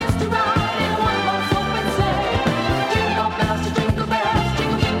to ride in a one-horse open sleigh. Jingle bells to jingle bells,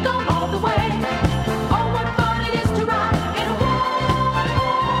 jingle jingle all the way. Oh, what fun it is to ride in a one-horse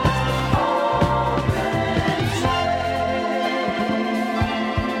open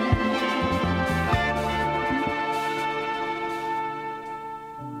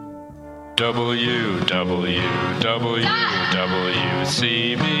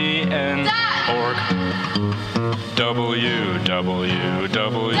www.cbn.org.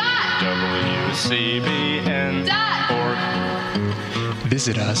 www.cbn.org.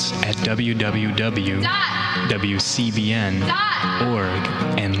 Visit us at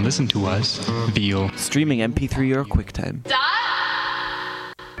www.wcbn.org and listen to us via streaming MP3 or QuickTime.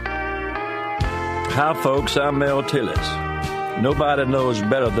 Hi, folks. I'm Mel Tillis. Nobody knows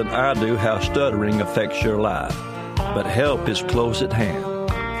better than I do how stuttering affects your life, but help is close at hand.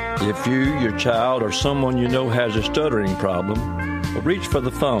 If you, your child, or someone you know has a stuttering problem, reach for the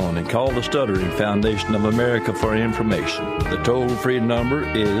phone and call the Stuttering Foundation of America for information. The toll-free number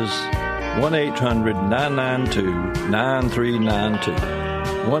is 1-800-992-9392.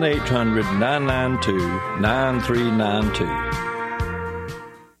 1-800-992-9392.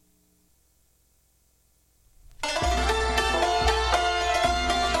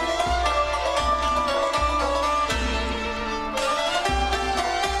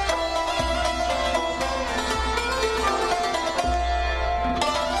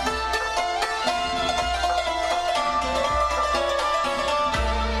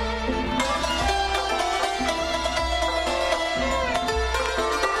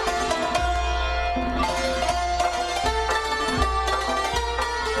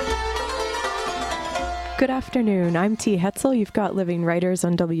 Good afternoon. I'm T. Hetzel. You've got Living Writers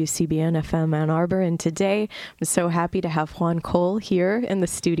on WCBN FM Ann Arbor, and today I'm so happy to have Juan Cole here in the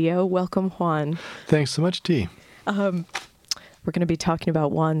studio. Welcome, Juan. Thanks so much, T. We're going to be talking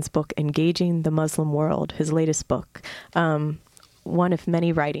about Juan's book, Engaging the Muslim World, his latest book, one of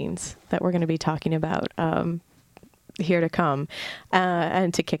many writings that we're going to be talking about here to come.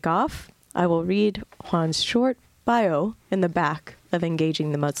 And to kick off, I will read Juan's short bio in the back of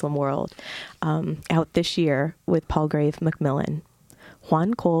Engaging the Muslim World, out this year with Palgrave Macmillan.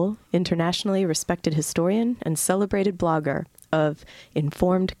 Juan Cole, internationally respected historian and celebrated blogger of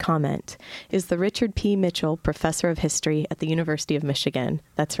Informed Comment, is the Richard P. Mitchell Professor of History at the University of Michigan.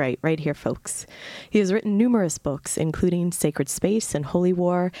 That's right here, folks. He has written numerous books, including Sacred Space and Holy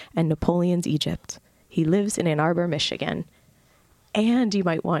War and Napoleon's Egypt. He lives in Ann Arbor, Michigan. And you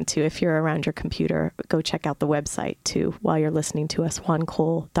might want to, if you're around your computer, go check out the website, too, while you're listening to us,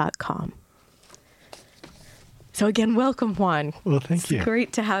 juancole.com. So again, welcome, Juan. Well, thank you. It's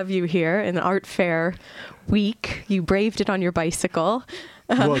great to have you here in the Art Fair week. You braved it on your bicycle.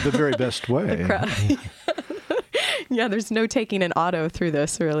 Well, the very best way. Yeah, there's no taking an auto through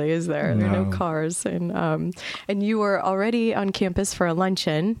this, really, is there? No. There are no cars. And you were already on campus for a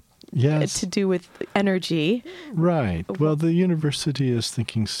luncheon. Yes. To do with energy. Right. Well, the university is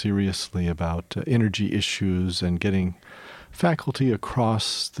thinking seriously about energy issues and getting faculty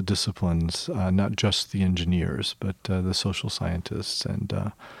across the disciplines, not just the engineers, but the social scientists and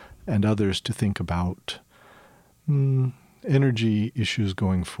others to think about energy issues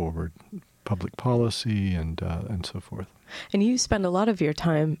going forward, public policy and so forth. And you spend a lot of your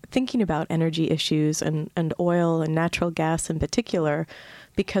time thinking about energy issues and oil and natural gas in particular,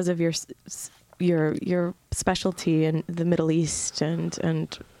 because of your specialty in the Middle East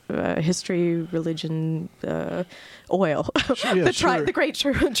and history, religion, oil, the great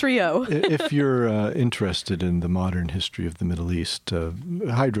trio. If you're interested in the modern history of the Middle East,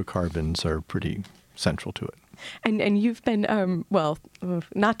 hydrocarbons are pretty central to it. And you've been,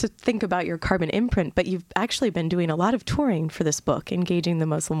 not to think about your carbon imprint, but you've actually been doing a lot of touring for this book, Engaging the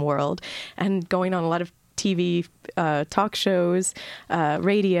Muslim World, and going on a lot of TV, talk shows,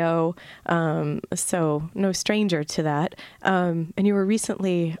 radio, so no stranger to that. And you were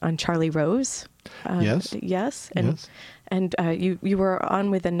recently on Charlie Rose. Yes. Yes. And you were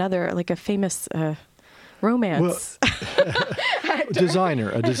on with another, like a famous romance. Well, a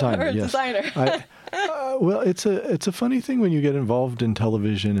designer, yes. Well, it's a funny thing when you get involved in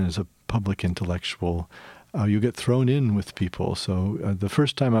television as a public intellectual. You get thrown in with people. So the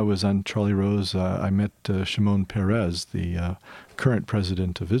first time I was on Charlie Rose, I met Shimon Peres, the current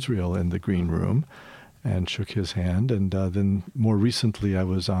president of Israel, in the green room, and shook his hand. And then more recently, I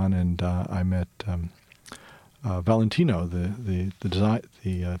was on and I met Valentino, the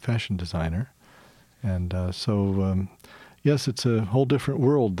fashion designer. And so yes, it's a whole different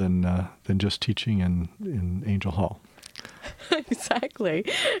world than just teaching in Angel Hall. Exactly.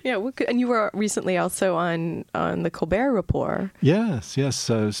 Yeah, and you were recently also on the Colbert Report. Yes.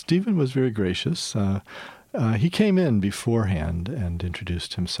 Stephen was very gracious. He came in beforehand and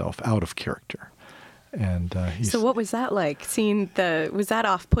introduced himself out of character. And so what was that like? Was that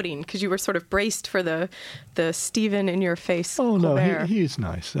off-putting because you were sort of braced for the Stephen in your face? Oh Colbert? No, he's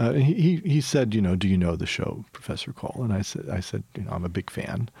nice. He said, do you know the show, Professor Cole? And I said, I'm a big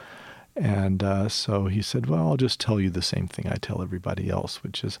fan. And so he said, well, I'll just tell you the same thing I tell everybody else,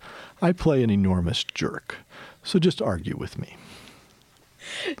 which is I play an enormous jerk. So just argue with me.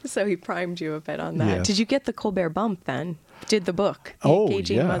 So he primed you a bit on that. Yes. Did you get the Colbert bump then? Did the book?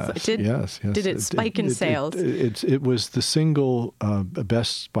 Yes. Did it spike in sales? It was the single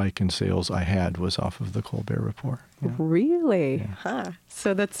best spike in sales I had was off of the Colbert Report. Yeah. Really? Yeah. Huh.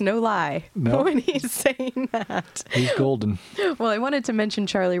 So that's no lie No. when he's saying that. He's golden. Well, I wanted to mention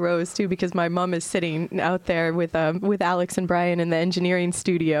Charlie Rose too because my mom is sitting out there with Alex and Brian in the engineering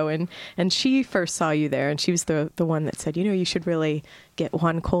studio, and she first saw you there, and she was the one that said, you should really get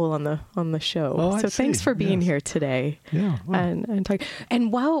Juan Cole on the show. Oh, so thanks for being here today. Yeah. Well. And talk.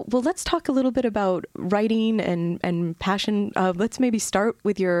 And well, let's talk a little bit about writing and passion. Let's maybe start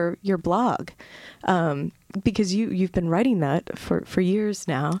with your blog. Because you've been writing that for years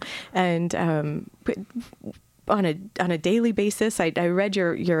now, and on a daily basis. I read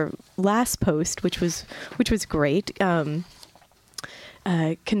your last post, which was great,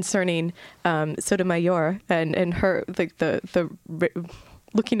 concerning Sotomayor and her the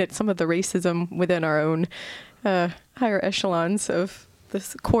looking at some of the racism within our own higher echelons of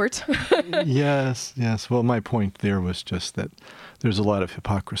this court. Yes. Well, my point there was just that there's a lot of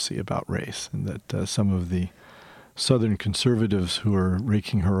hypocrisy about race, and that some of the Southern conservatives who are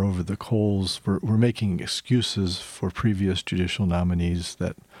raking her over the coals were making excuses for previous judicial nominees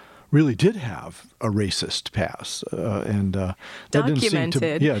that really did have a racist past, and that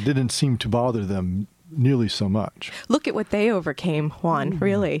didn't seem to bother them nearly so much. Look at what they overcame, Juan,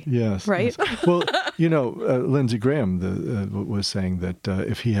 really. Yes. Right? Yes. Well, Lindsey Graham was saying that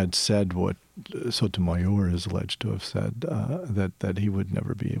if he had said what Sotomayor is alleged to have said, that he would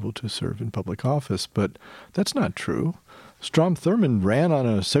never be able to serve in public office. But that's not true. Strom Thurmond ran on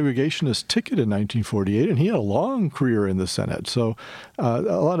a segregationist ticket in 1948, and he had a long career in the Senate. So a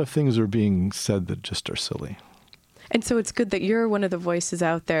lot of things are being said that just are silly. And so it's good that you're one of the voices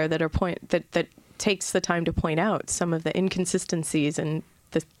out there that are that takes the time to point out some of the inconsistencies and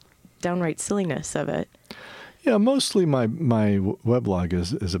the downright silliness of it. Yeah, mostly my weblog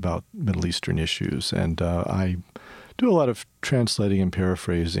is about Middle Eastern issues, and I do a lot of translating and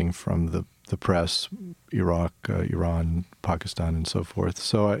paraphrasing from the press, Iraq, Iran, Pakistan, and so forth.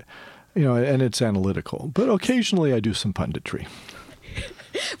 So and it's analytical, but occasionally I do some punditry.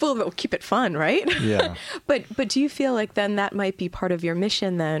 Well, we'll keep it fun, right? Yeah. But do you feel like then that might be part of your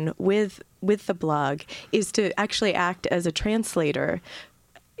mission then with the blog is to actually act as a translator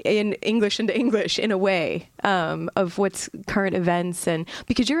in English into English in a way of what's current events, and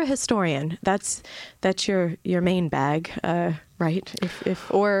because you're a historian, that's your main bag, right?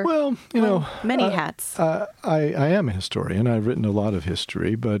 Many hats. I am a historian. I've written a lot of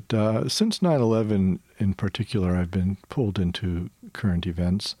history, but since 9/11 in particular, I've been pulled into current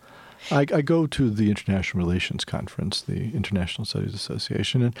events. I go to the International Relations Conference, the International Studies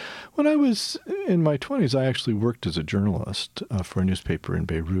Association, and when I was in my 20s, I actually worked as a journalist for a newspaper in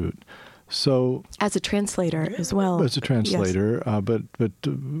Beirut. So as a translator as well. As a translator, yes. But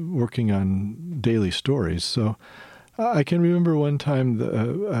working on daily stories. So I can remember one time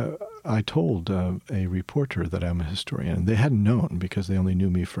I told a reporter that I'm a historian, and they hadn't known because they only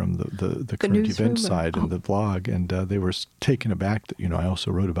knew me from the current event side and the blog, and they were taken aback that, I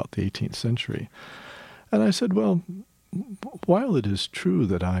also wrote about the 18th century. And I said, well, while it is true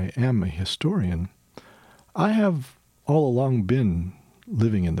that I am a historian, I have all along been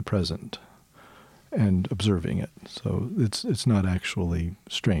living in the present and observing it. So it's not actually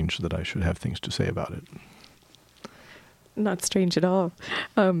strange that I should have things to say about it. Not strange at all.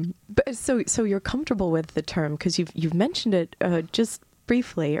 But so you're comfortable with the term because you've mentioned it just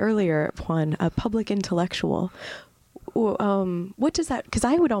briefly earlier, Juan, a public intellectual. What does that? Because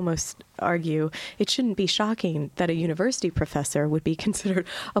I would almost argue it shouldn't be shocking that a university professor would be considered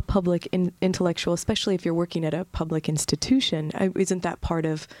a public intellectual, especially if you're working at a public institution. Isn't that part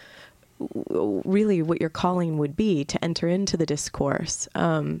of really what your calling would be to enter into the discourse?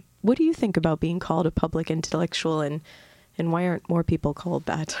 What do you think about being called a public intellectual and And why aren't more people called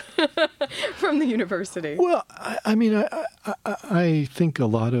that from the university? Well, I think a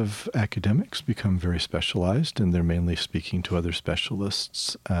lot of academics become very specialized, and they're mainly speaking to other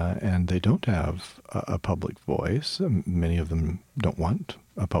specialists, and they don't have a public voice. Many of them don't want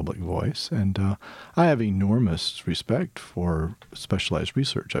a public voice, and I have enormous respect for specialized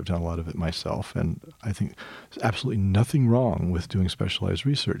research. I've done a lot of it myself, and I think there's absolutely nothing wrong with doing specialized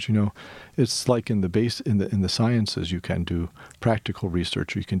research. You know, it's like in the sciences, you can do practical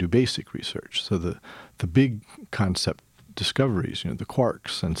research or you can do basic research. So the big concept discoveries, the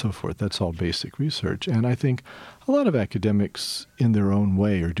quarks and so forth, that's all basic research. And I think a lot of academics in their own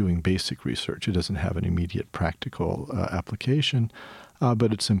way are doing basic research. It doesn't have an immediate practical application,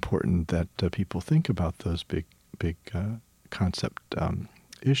 but it's important that people think about those big concept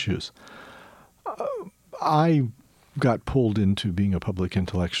issues. I got pulled into being a public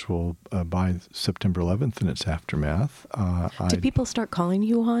intellectual by September 11th and its aftermath. Did people start calling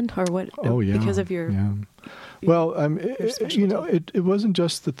you on, or what? Oh, yeah. Because of your... Yeah. Well, it wasn't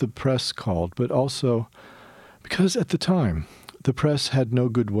just that the press called, but also because at the time, the press had no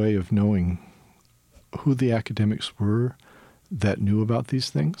good way of knowing who the academics were that knew about these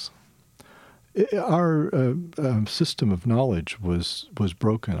things. Our system of knowledge was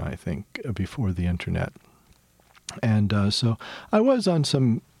broken, I think, before the internet. And so I was on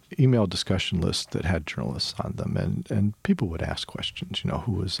some email discussion lists that had journalists on them, and people would ask questions,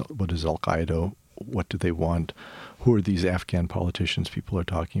 what is Al-Qaeda? What do they want? Who are these Afghan politicians people are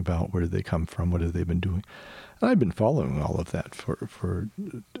talking about? Where did they come from? What have they been doing? And I'd been following all of that for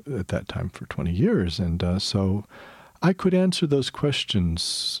at that time for 20 years. And so I could answer those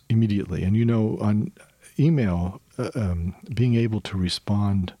questions immediately. And, on email, being able to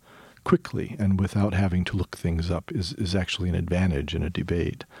respond quickly and without having to look things up is actually an advantage in a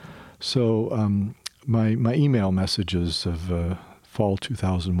debate. So my email messages of fall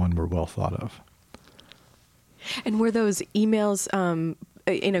 2001 were well thought of. And were those emails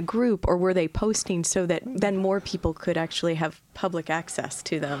in a group, or were they posting so that then more people could actually have public access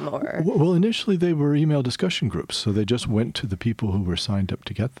to them? Or Well, initially they were email discussion groups, so they just went to the people who were signed up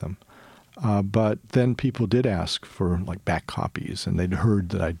to get them. But then people did ask for back copies, and they'd heard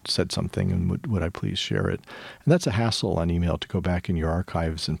that I'd said something and would I please share it. And that's a hassle on email to go back in your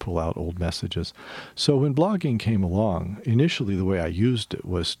archives and pull out old messages. So when blogging came along, initially the way I used it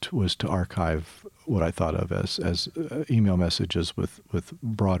was to archive what I thought of as email messages with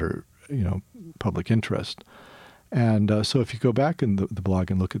broader public interest. And so if you go back in the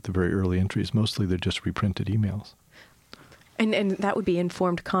blog and look at the very early entries, mostly they're just reprinted emails. And that would be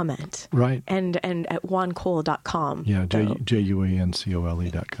informed comment. Right. And at juancole.com. Yeah,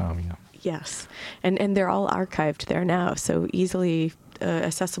 JUANCOLE.com, yeah. Yes. And they're all archived there now, so easily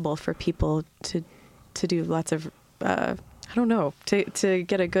accessible for people to do lots of, to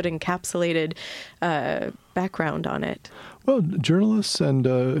get a good encapsulated background on it. Well, journalists and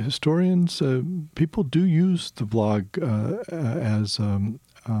historians, people do use the blog as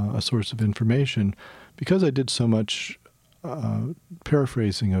a source of information. Because I did so much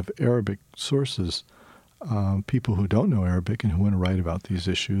paraphrasing of Arabic sources, people who don't know Arabic and who want to write about these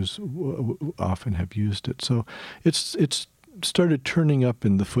issues often have used it. So it's started turning up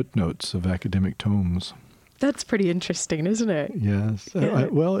in the footnotes of academic tomes. That's pretty interesting, isn't it? Yes. Yeah.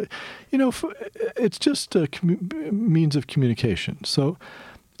 It's just a means of communication. So,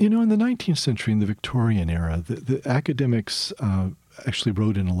 in the 19th century, in the Victorian era, the academics actually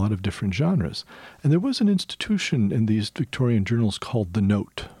wrote in a lot of different genres. And there was an institution in these Victorian journals called the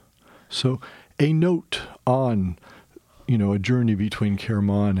Note. So a note on, a journey between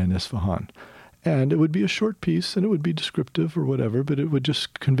Kerman and Isfahan. And it would be a short piece, and it would be descriptive or whatever, but it would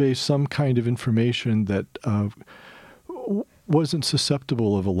just convey some kind of information that wasn't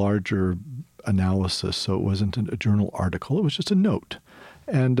susceptible of a larger analysis. So it wasn't a journal article. It was just a note.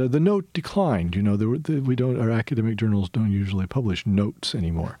 And the note declined. Our academic journals don't usually publish notes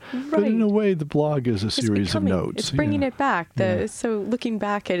anymore. Right. But in a way, the blog is a series of notes. It's bringing it back. So looking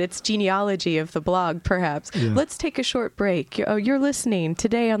back at its genealogy of the blog, perhaps. Yeah. Let's take a short break. You're listening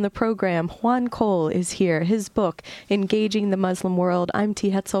today on the program. Juan Cole is here. His book, Engaging the Muslim World. I'm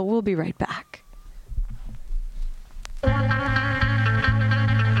T. Hetzel. We'll be right back.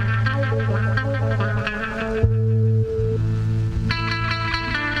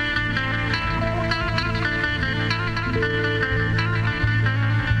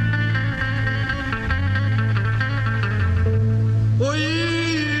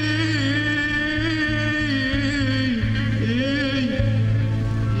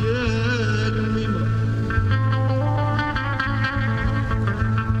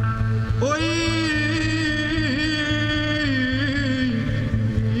 Oi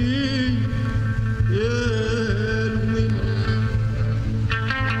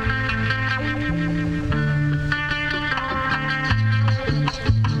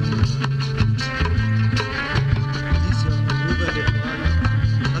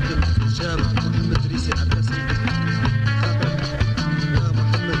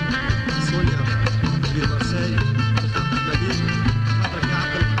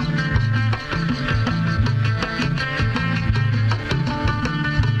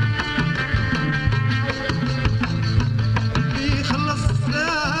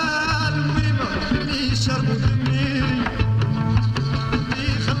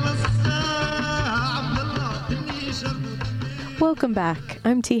Welcome back.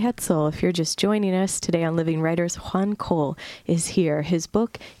 I'm T. Hetzel. If you're just joining us today on Living Writers, Juan Cole is here. His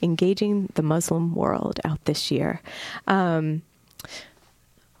book, Engaging the Muslim World, out this year. Juan,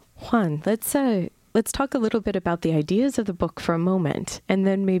 let's talk a little bit about the ideas of the book for a moment, and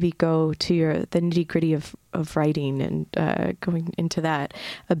then maybe go to the nitty-gritty of writing and going into that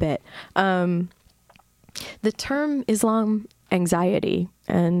a bit. The term Islam anxiety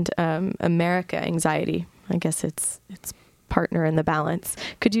and America anxiety, I guess it's partner in the balance.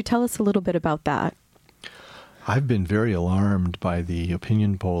 Could you tell us a little bit about that? I've been very alarmed by the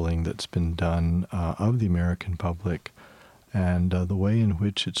opinion polling that's been done of the American public and the way in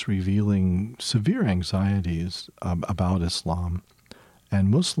which it's revealing severe anxieties about Islam. And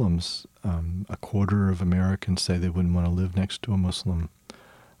Muslims, a quarter of Americans say they wouldn't want to live next to a Muslim.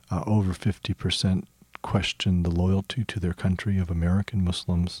 Over 50% question the loyalty to their country of American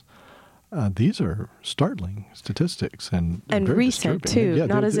Muslims. These are startling statistics and very recent disturbing. too. Yeah,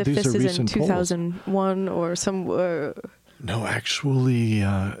 not as if this is in 2001 polls. Or some. No, actually,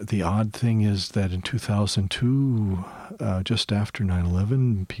 the odd thing is that in 2002, just after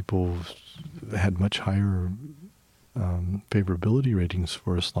 9/11, people had much higher favorability ratings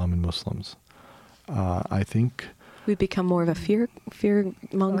for Islam and Muslims. I think we've become more of a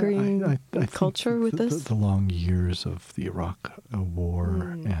fear-mongering I culture with this. The long years of the Iraq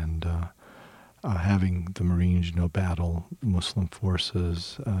War and having the Marines, battle Muslim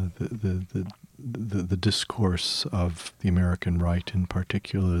forces, the discourse of the American right, in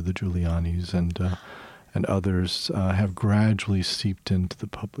particular, the Giulianis and others, have gradually seeped into the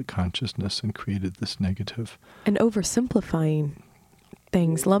public consciousness and created this negative. And oversimplifying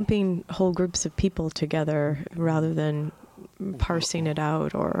things, lumping whole groups of people together rather than parsing it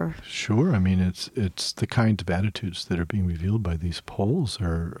out or... Sure. I mean, it's the kinds of attitudes that are being revealed by these polls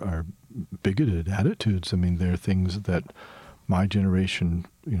are bigoted attitudes. I mean, they're things that my generation,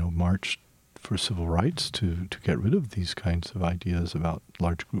 marched for civil rights to get rid of these kinds of ideas about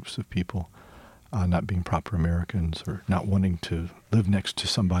large groups of people not being proper Americans or not wanting to live next to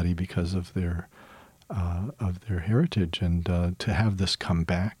somebody because of their heritage. And to have this come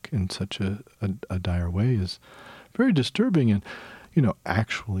back in such a dire way is very disturbing. And,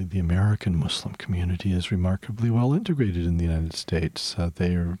 actually the American Muslim community is remarkably well integrated in the United States.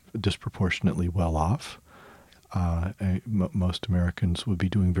 They are disproportionately well off. Most Americans would be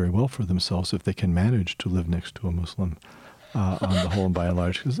doing very well for themselves if they can manage to live next to a Muslim on the whole and by and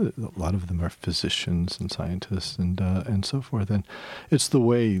large, because a lot of them are physicians and scientists and so forth. And it's the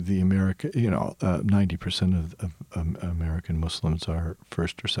way the 90% of American Muslims are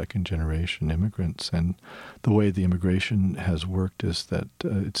first or second generation immigrants. And the way the immigration has worked is that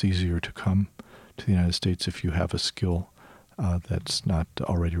it's easier to come to the United States if you have a skill that's not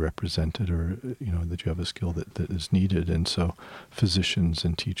already represented, or that you have a skill that is needed. And so physicians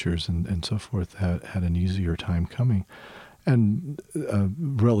and teachers and so forth had an easier time coming. And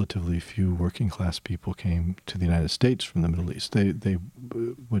relatively few working class people came to the United States from the Middle East. They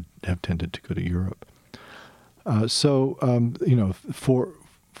would have tended to go to Europe.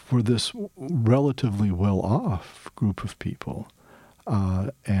 For this relatively well-off group of people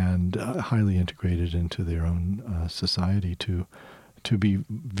and highly integrated into their own society, to be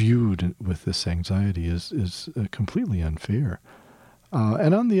viewed with this anxiety is completely unfair.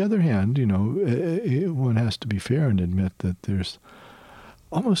 And on the other hand, one has to be fair and admit that there's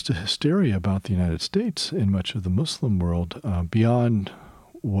almost a hysteria about the United States in much of the Muslim world beyond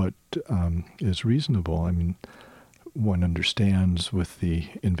what is reasonable. I mean, one understands with the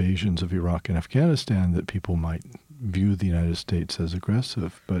invasions of Iraq and Afghanistan that people might view the United States as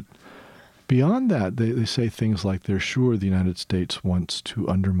aggressive. But beyond that, they say things like they're sure the United States wants to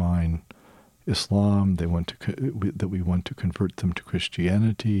undermine Islam, that we want to convert them to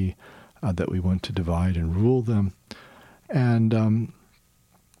Christianity, that we want to divide and rule them. And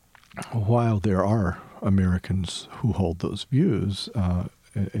while there are Americans who hold those views,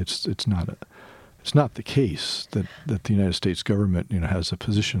 it's not the case that the United States government has a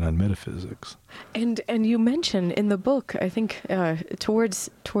position on metaphysics. And you mention in the book, I think towards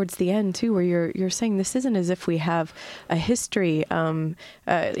the end too, where you're saying this isn't as if we have a history. In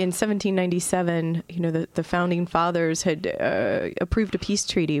 1797, the founding fathers had approved a peace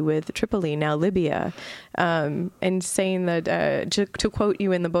treaty with Tripoli, now Libya, and saying that to quote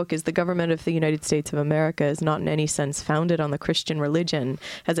you in the book is the government of the United States of America is not in any sense founded on the Christian religion,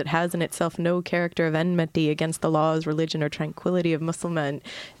 as it has in itself no character of enmity against the laws, religion, or tranquility of Muslim men.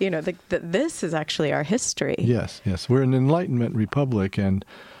 This is actually our history. Yes. We're an Enlightenment republic, and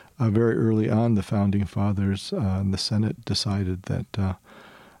very early on, the founding fathers and the Senate decided that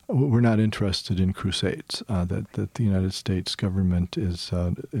we're not interested in crusades. That the United States government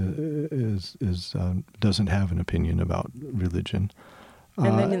doesn't have an opinion about religion.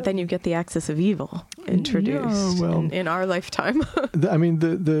 And then you get the axis of evil introduced in our lifetime. I mean,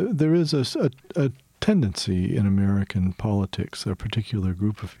 there is a tendency in American politics, a particular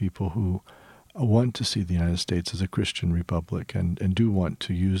group of people who want to see the United States as a Christian republic and do want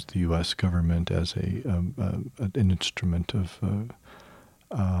to use the U.S. government as an instrument of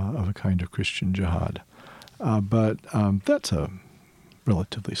a kind of Christian jihad. But that's a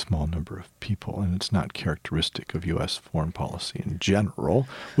relatively small number of people, and it's not characteristic of U.S. foreign policy in general,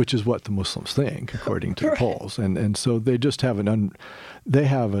 which is what the Muslims think, according to the polls. And so they just have an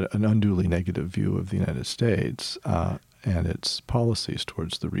unduly negative view of the United States and its policies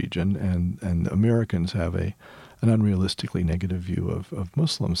towards the region, and Americans have an unrealistically negative view of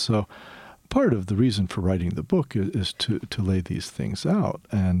Muslims. So part of the reason for writing the book is to lay these things out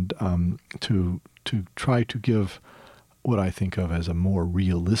and to try to give what I think of as a more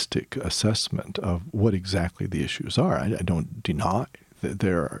realistic assessment of what exactly the issues are. I don't deny that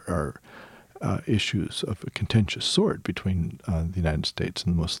there are issues of a contentious sort between the United States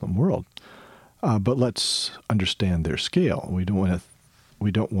and the Muslim world, but let's understand their scale. We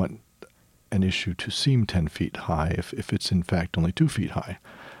don't want an issue to seem 10 feet high if it's in fact only 2 feet high,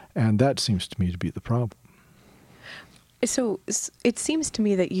 and that seems to me to be the problem. So it seems to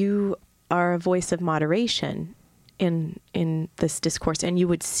me that you are a voice of moderation in this discourse, and you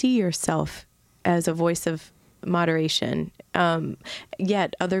would see yourself as a voice of moderation.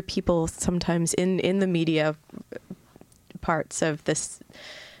 Yet other people sometimes in the media parts of this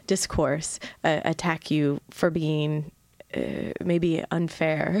discourse attack you for being maybe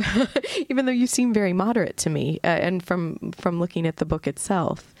unfair, even though you seem very moderate to me. And from looking at the book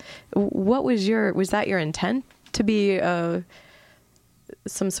itself, was that your intent, to be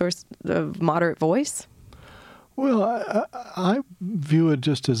some sort of moderate voice? Well, I view it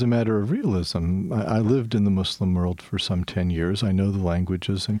just as a matter of realism. I lived in the Muslim world for some 10 years. I know the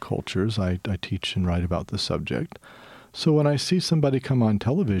languages and cultures. I teach and write about the subject. So when I see somebody come on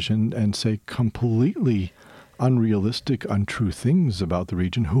television and say completely unrealistic, untrue things about the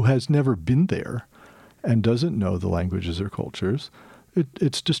region, who has never been there and doesn't know the languages or cultures,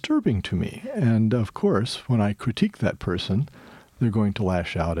 it's disturbing to me. And of course, when I critique that person, they're going to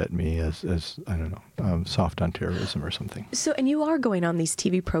lash out at me as I don't know, soft on terrorism or something. So, and you are going on these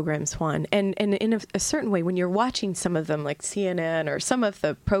TV programs, Juan, and in a certain way, when you're watching some of them, like CNN or some of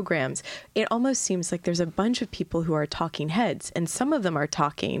the programs, it almost seems like there's a bunch of people who are talking heads, and some of them are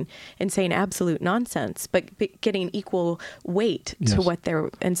talking and saying absolute nonsense, but getting equal weight to what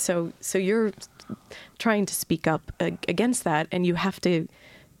they're, and so you're trying to speak up against that, and you have to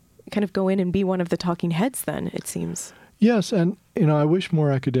kind of go in and be one of the talking heads then, it seems. Yes, and I wish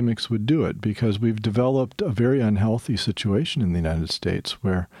more academics would do it, because we've developed a very unhealthy situation in the United States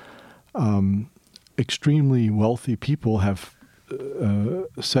where extremely wealthy people have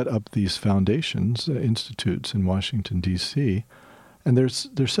set up these foundations, institutes in Washington, D.C., and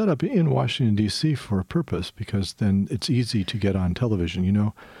they're set up in Washington, D.C. for a purpose, because then it's easy to get on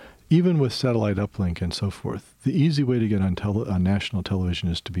television. Even with satellite uplink and so forth, the easy way to get on national television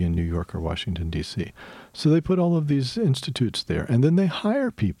is to be in New York or Washington, D.C. So they put all of these institutes there, and then they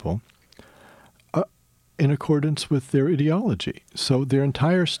hire people in accordance with their ideology. So their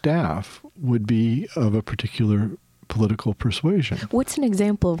entire staff would be of a particular political persuasion. What's an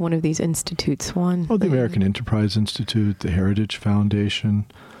example of one of these institutes, Juan? Oh, the American Enterprise Institute, the Heritage Foundation.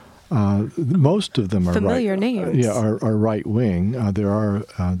 Most of them are familiar names. Are right wing. There are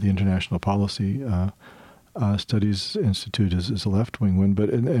the International Policy Studies Institute is a left wing one, but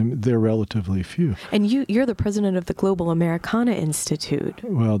and they're relatively few. And you're the president of the Global Americana Institute.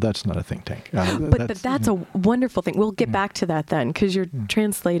 Well, that's not a think tank. But that's a wonderful thing. We'll get back to that then, because you're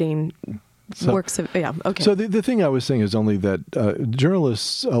translating works of okay. So the thing I was saying is only that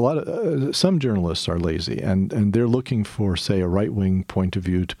journalists, some journalists are lazy, and they're looking for, say, a right-wing point of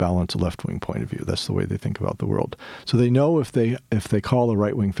view to balance a left-wing point of view. That's the way they think about the world. So they know if they call a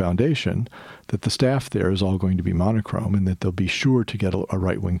right-wing foundation, that the staff there is all going to be monochrome, and that they'll be sure to get a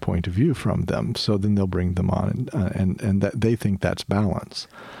right-wing point of view from them. So then they'll bring them on, and that they think that's balance.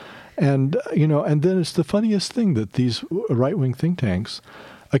 And and then it's the funniest thing that these right-wing think tanks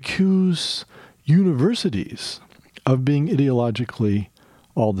accuse universities of being ideologically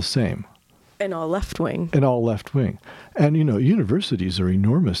all the same. And all left-wing. And all left-wing. And, universities are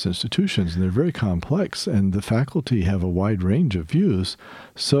enormous institutions, and they're very complex, and the faculty have a wide range of views.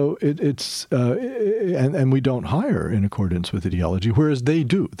 So and we don't hire in accordance with ideology, whereas they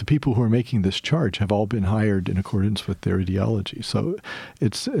do. The people who are making this charge have all been hired in accordance with their ideology. So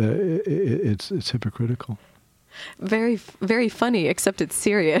it's hypocritical. Very, very funny, except it's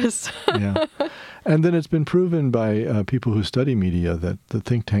serious. Yeah. And then it's been proven by people who study media that the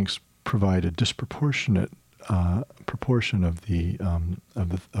think tanks provide a disproportionate proportion of the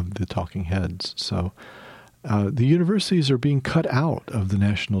talking heads. So the universities are being cut out of the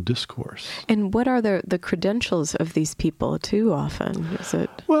national discourse. And what are the credentials of these people? Too often, is it?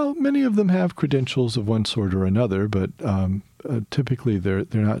 Well, many of them have credentials of one sort or another, but typically they're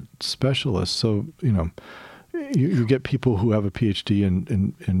not specialists. So you get people who have a PhD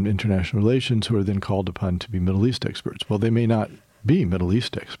in international relations who are then called upon to be Middle East experts. Well, they may not be Middle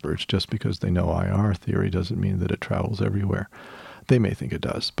East experts. Just because they know IR theory doesn't mean that it travels everywhere. They may think it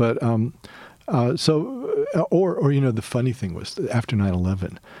does. But the funny thing was, after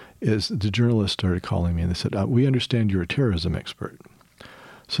 9/11, is the journalists started calling me and they said, we understand you're a terrorism expert.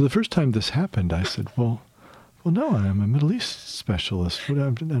 So the first time this happened, I said, well, no, I'm a Middle East specialist. I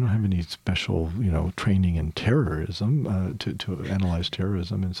don't have any special, training in terrorism to analyze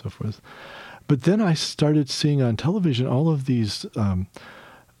terrorism and so forth. But then I started seeing on television all of these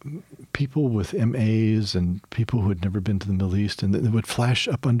people with MAs and people who had never been to the Middle East, and they would flash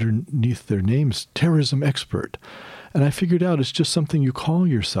up underneath their names, terrorism expert. And I figured out it's just something you call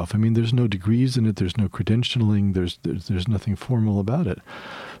yourself. I mean, there's no degrees in it. There's no credentialing. There's nothing formal about it.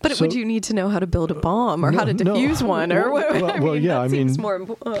 But would you need to know how to build a bomb or how to defuse one?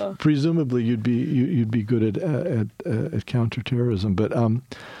 Presumably you'd be good at counterterrorism. But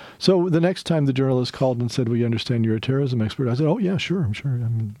so the next time the journalist called and said, "We understand you're a terrorism expert," I said, "Oh yeah, sure, I'm sure."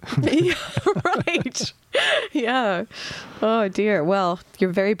 Yeah, right. Yeah. Oh dear. Well,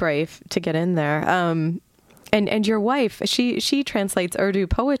 you're very brave to get in there. And your wife, she translates Urdu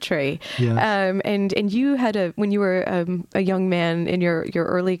poetry. Yes. And you had when you were a young man in your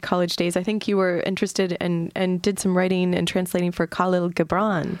early college days, I think you were interested and did some writing and translating for Khalil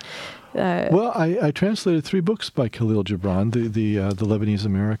Gibran. Well, I translated 3 books by Khalil Gibran, the Lebanese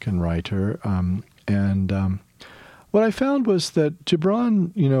American writer, and what I found was that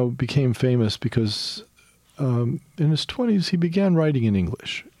Gibran, became famous because in his 20s he began writing in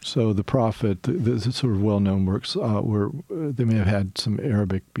English. So The Prophet, the sort of well-known works they may have had some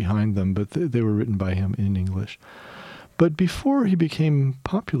Arabic behind them, but they were written by him in English. But before he became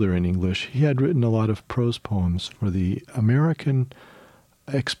popular in English, he had written a lot of prose poems for the American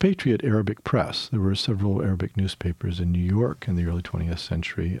expatriate Arabic press. There were several Arabic newspapers in New York in the early 20th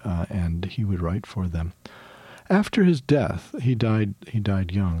century, and he would write for them. After his death, he died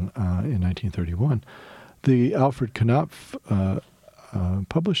young in 1931. The Alfred Knopf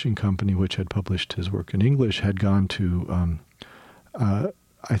publishing company, which had published his work in English, had gone to,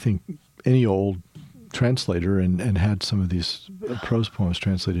 I think, any old translator and had some of these prose poems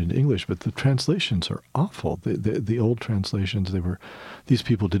translated into English, but the translations are awful. The old translations, these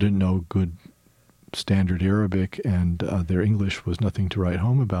people didn't know good standard Arabic, and their English was nothing to write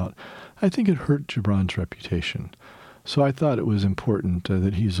home about. I think it hurt Gibran's reputation. So I thought it was important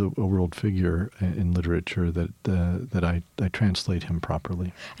that he's a world figure in literature, that I translate him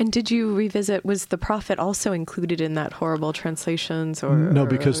properly. And did you revisit, was The Prophet also included in that horrible translations? No,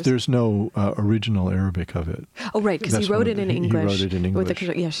 because there's no original Arabic of it. Oh, right, because he wrote it in English. He wrote it in English.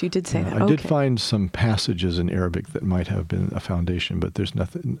 Yes, you did say that. I did find some passages in Arabic that might have been a foundation, but there's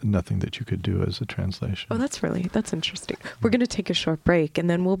nothing that you could do as a translation. Oh, that's interesting. We're going to take a short break, and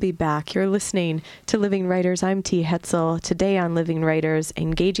then we'll be back. You're listening to Living Writers. I'm T. Hetzel. Today on Living Writers,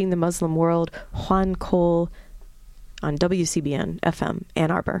 Engaging the Muslim World, Juan Cole on WCBN FM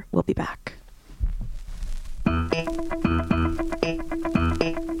Ann Arbor. We'll be back.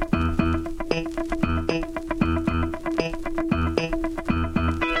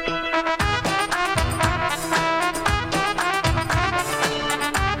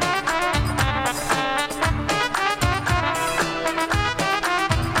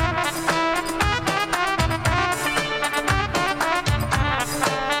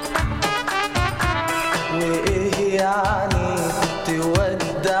 يعني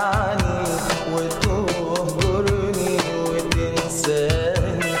تودعني وتهجر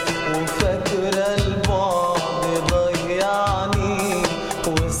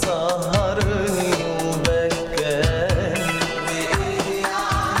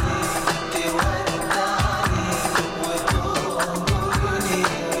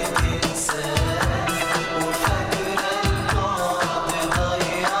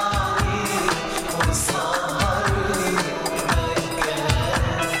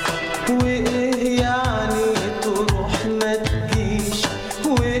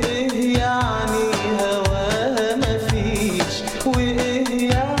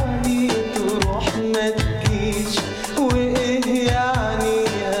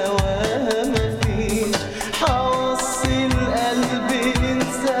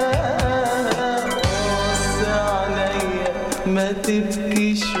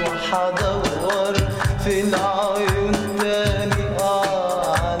مفيش وحدور في العيون تاني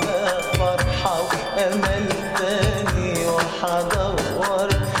على فرحة وأمل تاني وحدور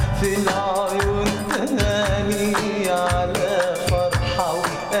في العيون تاني على فرحة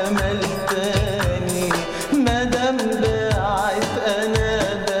وأمل تاني مادام بعت أنا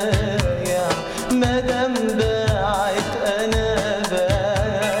بايع مادام بعت أنا بايع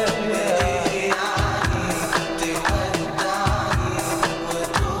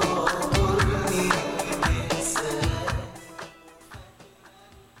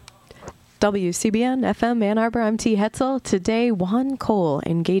WCBN FM Ann Arbor, I'm T. Hetzel. Today, Juan Cole,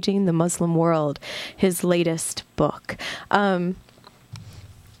 Engaging the Muslim World, his latest book.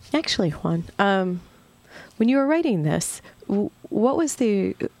 Actually, Juan, when you were writing this, who was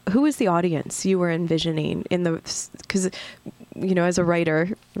the audience you were envisioning in the, because, you know, as a writer,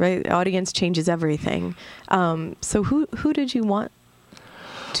 right, the audience changes everything. So who did you want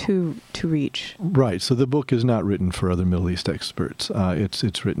to reach? Right. So the book is not written for other Middle East experts.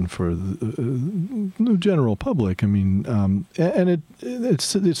 It's written for the general public. I mean, and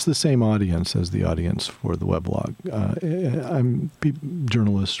it's the same audience as the audience for the weblog.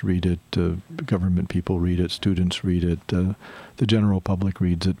 Journalists read it, government people read it, students read it, the general public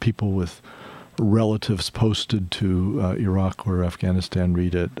reads it. People with relatives posted to Iraq or Afghanistan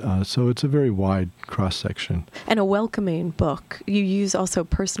read it. So it's a very wide cross-section. And a welcoming book. You use also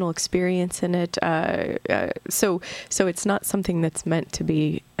personal experience in it. So it's not something that's meant to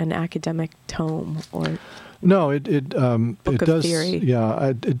be an academic tome or no, it book it of does. theory. Yeah,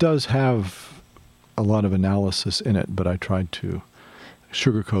 it does have a lot of analysis in it, but I tried to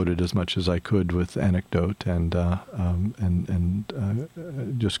sugarcoat it as much as I could with anecdote and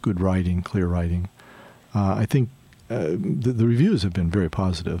just good writing, clear writing. I think the reviews have been very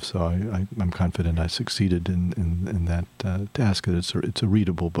positive, so I'm confident I succeeded in that task. It's a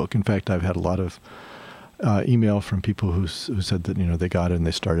readable book. In fact, I've had a lot of email from people who said that, you know, they got it and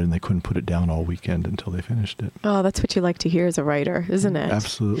they started and they couldn't put it down all weekend until they finished it. Oh, that's what you like to hear as a writer, isn't it?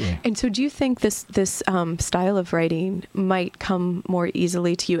 Absolutely. And so do you think this style of writing might come more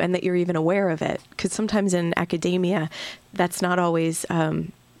easily to you and that you're even aware of it? Because sometimes in academia, that's not always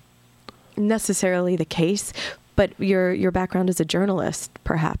necessarily the case. But your background as a journalist,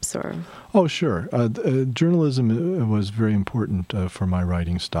 perhaps, or... Oh, sure. Journalism was very important for my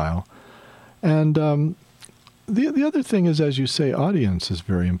writing style. And the other thing is, as you say, audience is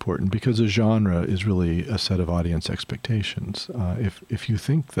very important because a genre is really a set of audience expectations. If you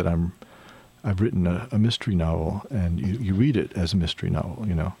think that I've written a mystery novel and you read it as a mystery novel,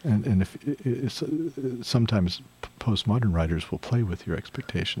 you know, and if it's sometimes postmodern writers will play with your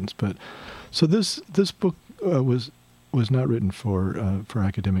expectations. But so this book was not written for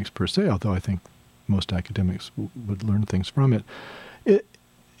academics per se, although I think most academics would learn things from it.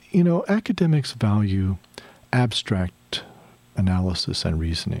 You know, academics value abstract analysis and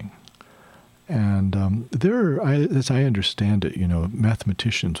reasoning. And as I understand it, you know,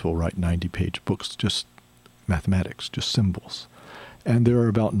 mathematicians will write 90-page books, just mathematics, just symbols. And there are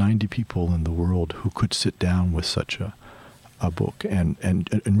about 90 people in the world who could sit down with such a book and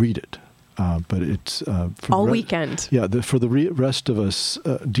read it. But it's... for all weekend. Yeah, for the rest of us,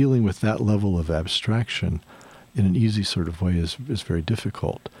 dealing with that level of abstraction in an easy sort of way is very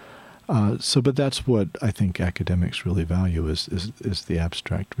difficult. But that's what I think academics really value is the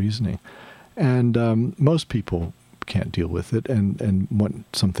abstract reasoning. And most people can't deal with it and want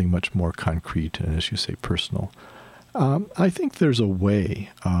something much more concrete and, as you say, personal. I think there's a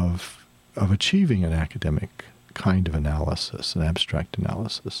way of achieving an academic kind of analysis, an abstract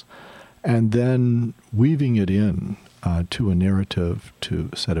analysis, and then weaving it in to a narrative, to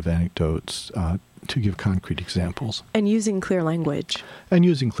a set of anecdotes, to give concrete examples. And using clear language.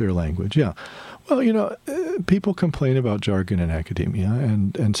 Yeah. Well, you know, people complain about jargon in academia,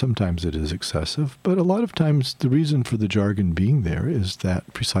 and sometimes it is excessive, but a lot of times the reason for the jargon being there is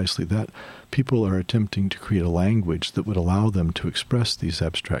that precisely that people are attempting to create a language that would allow them to express these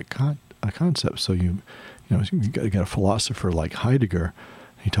abstract concepts. So you got a philosopher like Heidegger.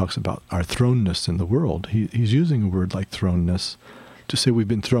 He talks about our thrownness in the world. He's using a word like thrownness to say we've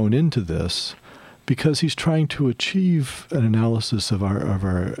been thrown into this, because he's trying to achieve an analysis of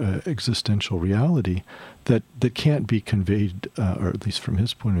our existential reality that can't be conveyed, or at least from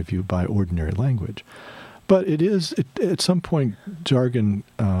his point of view, by ordinary language. But at some point, jargon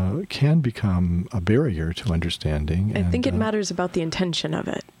can become a barrier to understanding. I think it matters about the intention of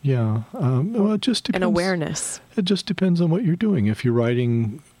it. Yeah. Well, it just depends. And awareness. It just depends on what you're doing. If you're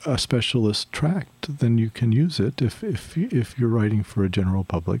writing a specialist tract, then you can use it. If you're writing for a general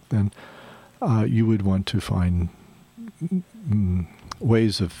public, then you would want to find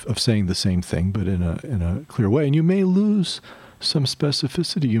ways of saying the same thing, but in a clear way. And you may lose some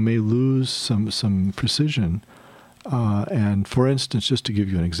specificity. You may lose some precision. And for instance, just to give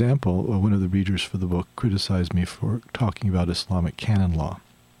you an example, one of the readers for the book criticized me for talking about Islamic canon law.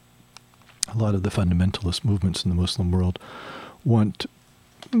 A lot of the fundamentalist movements in the Muslim world want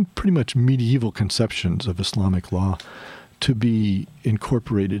pretty much medieval conceptions of Islamic law to be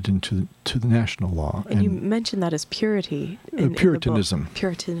incorporated into the national law. And you mentioned that as purity. Puritanism. In the book.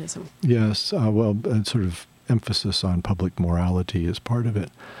 Puritanism. Yes. Sort of emphasis on public morality is part of it.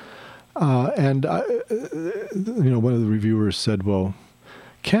 One of the reviewers said, well,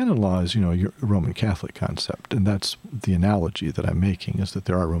 canon law is, a Roman Catholic concept, and that's the analogy that I'm making, is that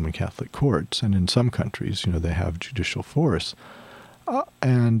there are Roman Catholic courts, and in some countries, they have judicial force.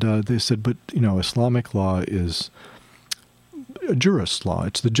 They said, but, Islamic law is a jurist law.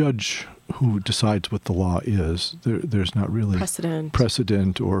 It's the judge who decides what the law is. There's not really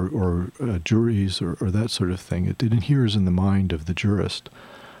precedent or juries or that sort of thing. It adheres in the mind of the jurist.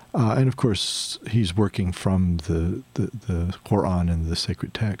 And of course, he's working from the Quran and the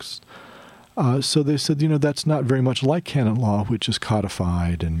sacred text. So they said, that's not very much like canon law, which is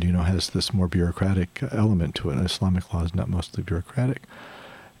codified and, has this more bureaucratic element to it. And Islamic law is not mostly bureaucratic.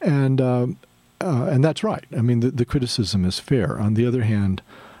 And that's right. I mean, the criticism is fair. On the other hand,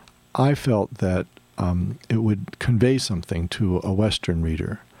 I felt that it would convey something to a Western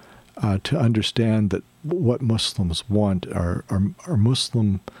reader to understand that what Muslims want are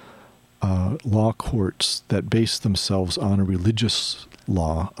Muslim law courts that base themselves on a religious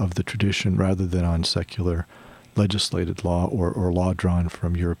law of the tradition rather than on secular legislated law or law drawn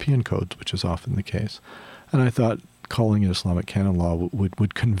from European codes, which is often the case. And I thought calling it Islamic canon law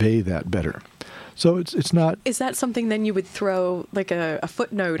would convey that better. So it's not. Is that something then you would throw like a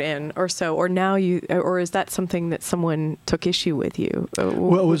footnote in or so, or is that something that someone took issue with you?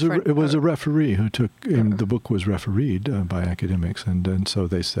 Well, it was a referee who took. And the book was refereed by academics, and so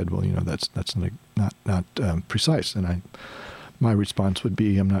they said, well, that's not precise. And my response would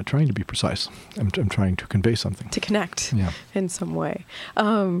be, I'm not trying to be precise. I'm trying to convey something. To connect, in some way.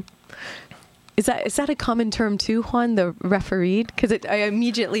 Is that a common term too, Juan, the refereed? Because I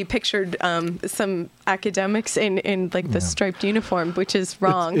immediately pictured some academics in the striped uniform, which is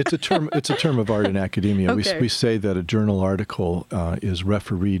wrong. It's a term. It's a term of art in academia. Okay. We say that a journal article is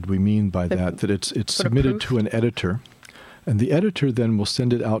refereed. We mean by that it's submitted to an editor, and the editor then will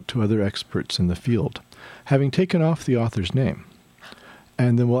send it out to other experts in the field, having taken off the author's name.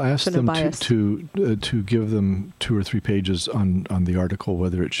 And then we'll ask them to give them 2 or 3 pages on the article,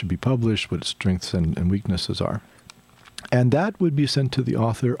 whether it should be published, what its strengths and weaknesses are. And that would be sent to the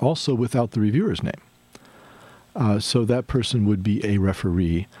author also without the reviewer's name. So that person would be a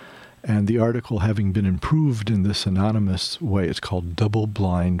referee. And the article having been improved in this anonymous way, it's called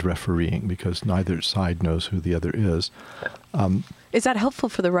double-blind refereeing, because neither side knows who the other is. Is that helpful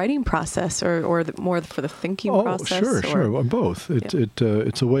for the writing process or more for the thinking process? Oh, sure. Both.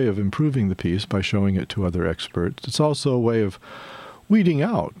 It's a way of improving the piece by showing it to other experts. It's also a way of weeding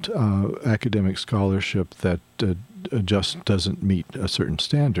out academic scholarship that just doesn't meet a certain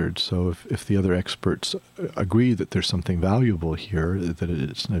standard. So if the other experts agree that there's something valuable here, that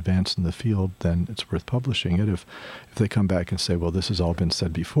it's an advance in the field, then it's worth publishing it. If they come back and say, well, this has all been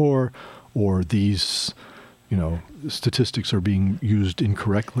said before, or these statistics are being used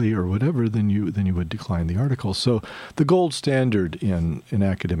incorrectly or whatever, then you would decline the article. So the gold standard in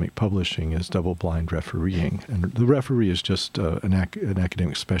academic publishing is double-blind refereeing, and the referee is just an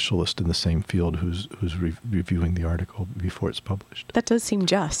academic specialist in the same field who's reviewing the article before it's published. That does seem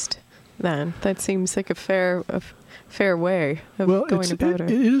just. Then that seems like a fair way of going about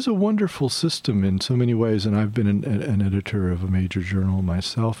it. It is a wonderful system in so many ways, and I've been an editor of a major journal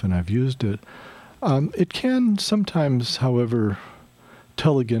myself, and I've used it. It can sometimes, however,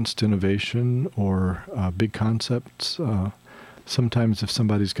 tell against innovation or big concepts. Sometimes if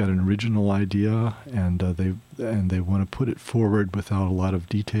somebody's got an original idea and they want to put it forward without a lot of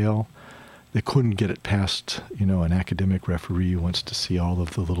detail, they couldn't get it past, an academic referee who wants to see all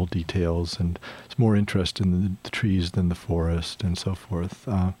of the little details and is more interested in the trees than the forest and so forth.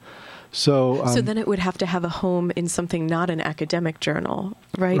 So then it would have to have a home in something not an academic journal,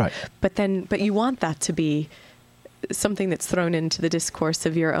 right? Right. But you want that to be something that's thrown into the discourse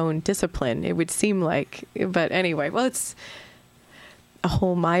of your own discipline, it would seem like. But anyway, well, it's a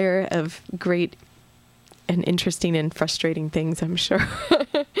whole mire of great and interesting and frustrating things, I'm sure,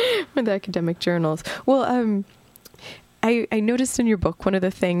 with academic journals. Well, I noticed in your book one of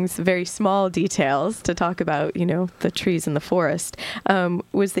the things, very small details to talk about, the trees in the forest,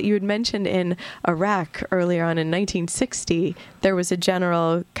 was that you had mentioned in Iraq earlier on in 1960, there was a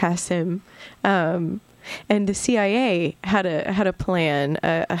General Qasim, and the CIA had a plan,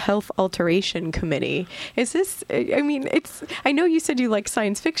 a health alteration committee. Is this? I know you said you like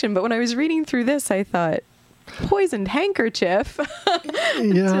science fiction, but when I was reading through this, I thought, poisoned handkerchief.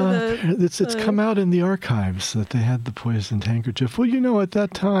 Yeah, it's come out in the archives that they had the poisoned handkerchief. Well, at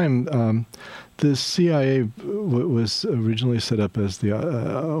that time, the CIA was originally set up as the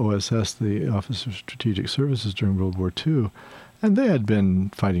OSS, the Office of Strategic Services, during World War II. And they had been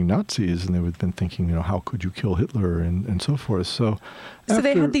fighting Nazis, and they had been thinking, how could you kill Hitler and so forth. So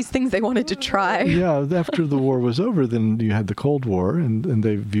they had these things they wanted to try. Yeah, after the war was over, then you had the Cold War, and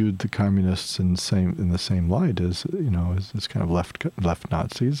they viewed the communists in the same light as as kind of left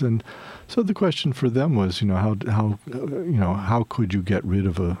Nazis. And so the question for them was, how could you get rid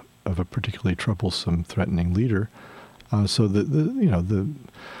of a particularly troublesome, threatening leader? So that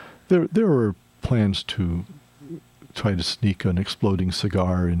there were plans to try to sneak an exploding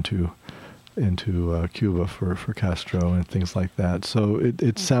cigar into Cuba for Castro and things like that. So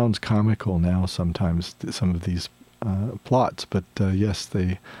it sounds comical now sometimes, some of these plots, but yes,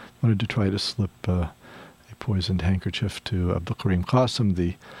 they wanted to try to slip a poisoned handkerchief to Abdul Karim Qasim,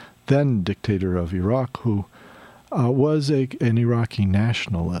 the then dictator of Iraq, who was an Iraqi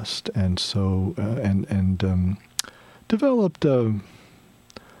nationalist, and so developed a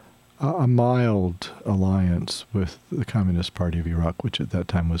mild alliance with the Communist Party of Iraq, which at that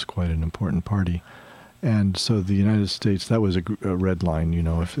time was quite an important party. And so the United States, that was a red line,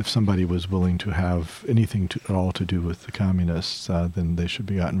 if somebody was willing to have anything at all to do with the communists, then they should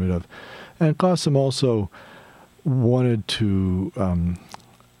be gotten rid of. And Qasim also wanted to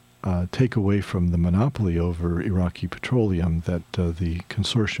take away from the monopoly over Iraqi petroleum that the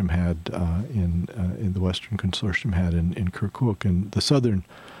consortium had in the Western Consortium had in Kirkuk, and the southern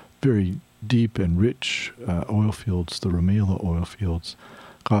very deep and rich oil fields, the Rumaila oil fields.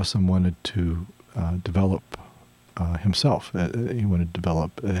 Qasim wanted to develop himself. He wanted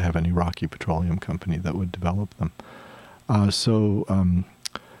to have an Iraqi petroleum company that would develop them. So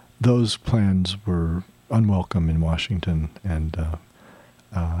those plans were unwelcome in Washington, and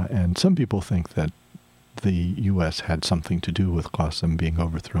some people think that the U.S. had something to do with Qasim being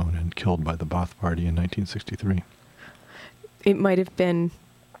overthrown and killed by the Ba'ath Party in 1963. It might have been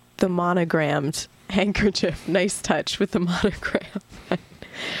the monogrammed handkerchief. Nice touch with the monogram.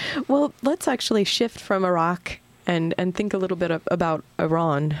 Well, let's actually shift from Iraq and think a little bit about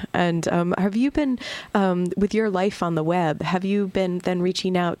Iran. And have you been, with your life on the web, have you been then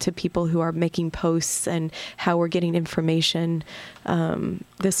reaching out to people who are making posts and how we're getting information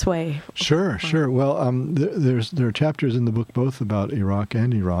this way? Sure. Well, there are chapters in the book both about Iraq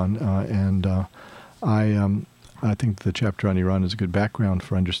and Iran, and I think the chapter on Iran is a good background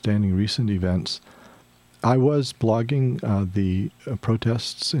for understanding recent events. I was blogging the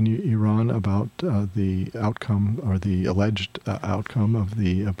protests in Iran about the outcome, or the alleged outcome, of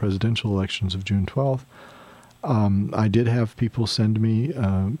the presidential elections of June 12th. I did have people send me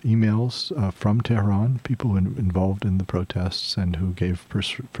emails from Tehran, people involved in the protests and who gave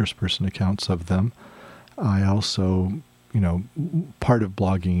first-person accounts of them. I also, part of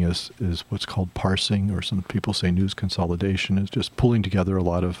blogging is what's called parsing, or some people say news consolidation, is just pulling together a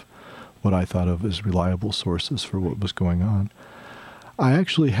lot of what I thought of as reliable sources for what was going on. I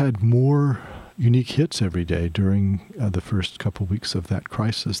actually had more unique hits every day during the first couple weeks of that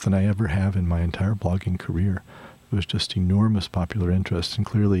crisis than I ever have in my entire blogging career. It was just enormous popular interest, and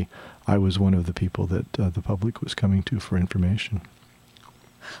clearly I was one of the people that the public was coming to for information.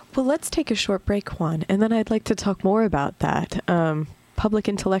 Well, let's take a short break, Juan, and then I'd like to talk more about that. Public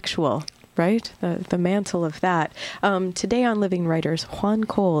intellectual, right? The mantle of that. Today on Living Writers, Juan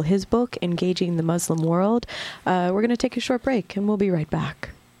Cole, his book, Engaging the Muslim World. We're going to take a short break, and we'll be right back.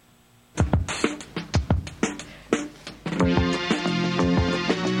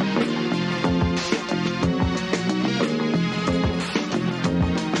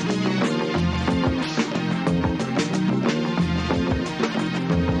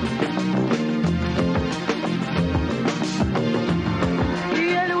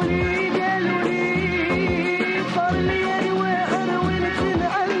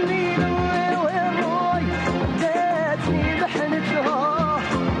 عني وين وين روي داتني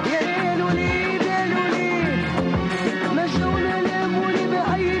بحنتها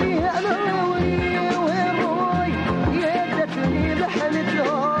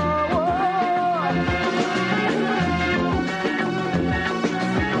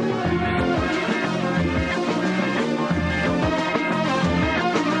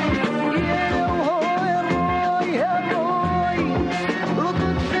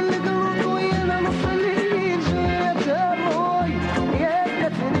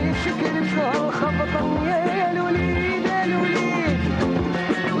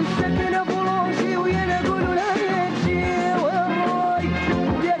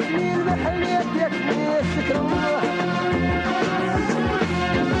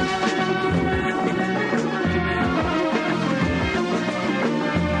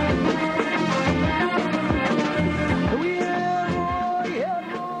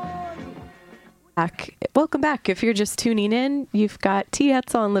welcome back. If you're just tuning in, you've got T.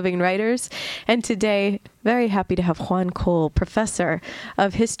 Hetzel on Living Writers. And today, very happy to have Juan Cole, professor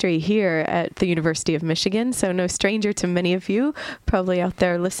of history here at the University of Michigan. So no stranger to many of you probably out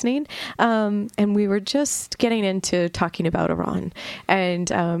there listening. And we were just getting into talking about Iran and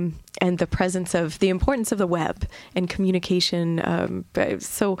the presence of the importance of the web and communication.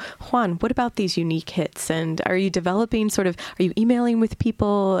 So Juan, what about these unique hits? And are you developing are you emailing with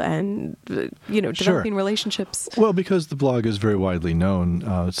people and, developing relationships? Well, because the blog is very widely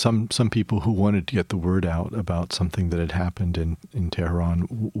known, some people who wanted to get the word out about something that had happened in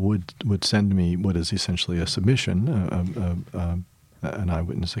Tehran would send me what is essentially a submission, an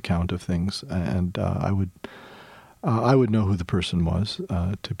eyewitness account of things, and I would know who the person was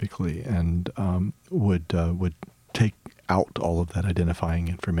typically, and would take out all of that identifying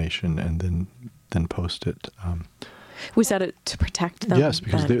information and then post it. Was that to protect them? Yes,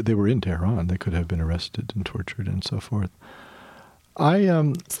 because they were in Tehran. They could have been arrested and tortured and so forth.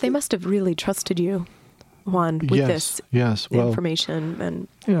 So they must have really trusted you, Juan, with this information. And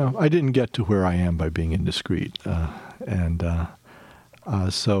I didn't get to where I am by being indiscreet, so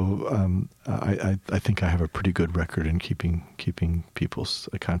I think I have a pretty good record in keeping people's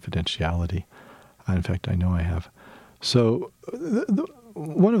confidentiality. In fact, I know I have. So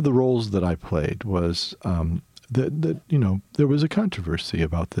one of the roles that I played was that there was a controversy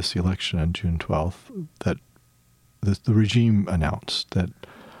about this election on June 12th that the regime announced that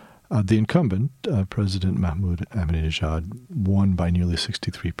the incumbent, President Mahmoud Ahmadinejad, won by nearly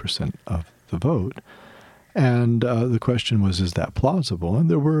 63% of the vote. And the question was, is that plausible? And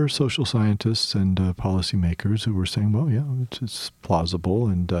there were social scientists and policymakers who were saying, well, yeah, it's plausible.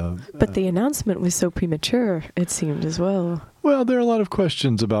 But the announcement was so premature, it seemed, as well. Well, there are a lot of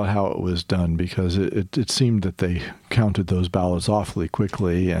questions about how it was done, because it seemed that they counted those ballots awfully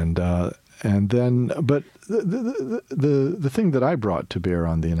quickly. But the thing that I brought to bear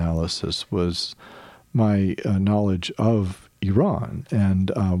on the analysis was my knowledge of Iran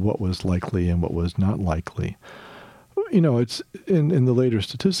and what was likely and what was not likely. It's in the later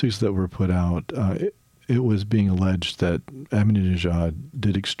statistics that were put out, it was being alleged that Ahmadinejad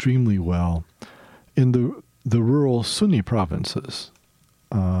did extremely well in the rural Sunni provinces.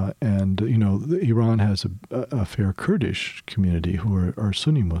 Iran has a fair Kurdish community who are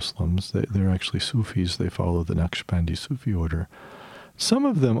Sunni Muslims. They're actually Sufis. They follow the Naqshbandi Sufi order. Some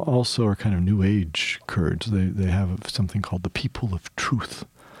of them also are kind of New Age Kurds. They have something called the People of Truth,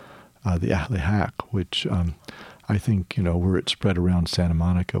 the Ahl-e Haq, which I think, were it spread around Santa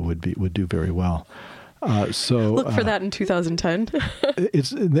Monica would do very well. Look for that in 2010.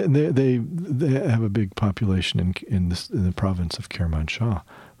 They have a big population in the province of Kermanshah,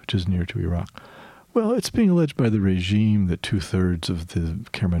 which is near to Iraq. Well, it's being alleged by the regime that 2/3 of the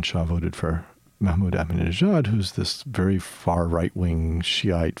Kermanshah voted for Mahmoud Ahmadinejad, who's this very far right-wing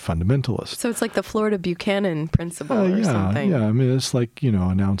Shiite fundamentalist. So it's like the Florida Buchanan principle or something. Yeah, I mean, it's like,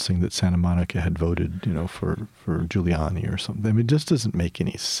 announcing that Santa Monica had voted, for Giuliani or something. I mean, it just doesn't make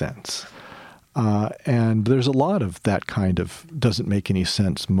any sense. And there's a lot of that kind of doesn't make any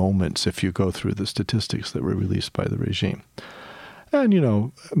sense moments if you go through the statistics that were released by the regime. And,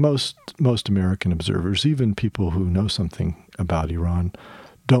 most American observers, even people who know something about Iran,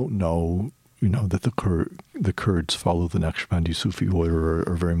 don't know that the Kurds follow the Naqshbandi Sufi order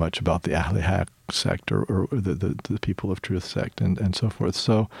or very much about the Ahl-e Haq sect or the People of Truth sect and so forth.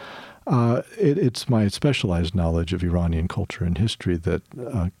 So it's my specialized knowledge of Iranian culture and history that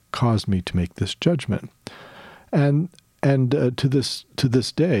caused me to make this judgment. And to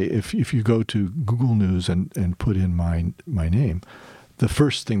this day, if you go to Google News and put in my name, the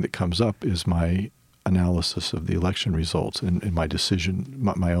first thing that comes up is my analysis of the election results and my decision,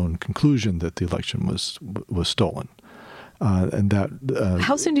 my own conclusion that the election was stolen. And that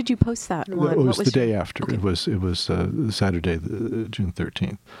how soon did you post that one? It was the day after. Okay. It was Saturday, June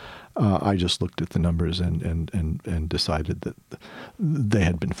 13th. I just looked at the numbers and decided that they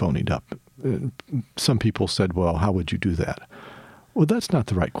had been phonied up. Some people said, "Well, how would you do that?" Well, that's not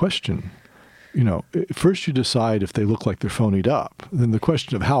the right question. First you decide if they look like they're phonied up. Then the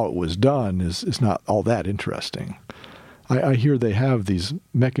question of how it was done is not all that interesting. I hear they have these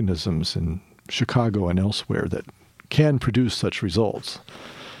mechanisms in Chicago and elsewhere that can produce such results.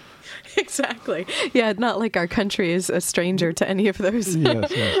 Exactly. Yeah, not like our country is a stranger to any of those.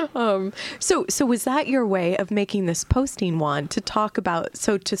 Yes. So was that your way of making this posting, Juan, to talk about,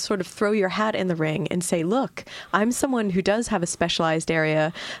 to sort of throw your hat in the ring and say, look, I'm someone who does have a specialized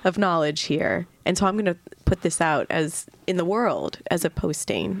area of knowledge here, and so I'm going to put this out as in the world as a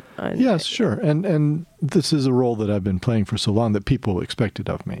posting. Yes, sure. And this is a role that I've been playing for so long that people expected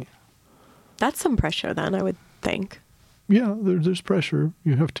of me. That's some pressure then, I would think. Yeah, there's pressure.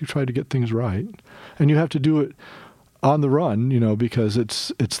 You have to try to get things right. And you have to do it on the run, because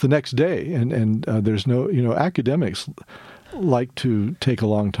it's the next day. And there's no, academics like to take a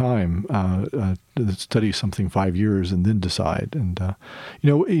long time, study something 5 years and then decide. And,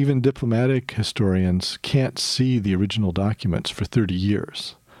 even diplomatic historians can't see the original documents for 30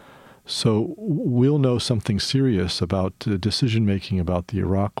 years. So we'll know something serious about decision-making about the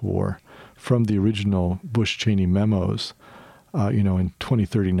Iraq War from the original Bush-Cheney memos, in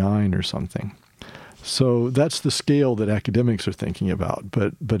 2039 or something. So that's the scale that academics are thinking about.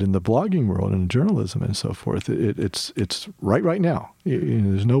 But in the blogging world and journalism and so forth, it's right now.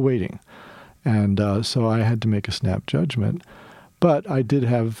 There's no waiting. And so I had to make a snap judgment. But I did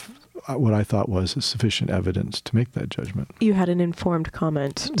have what I thought was sufficient evidence to make that judgment. You had an informed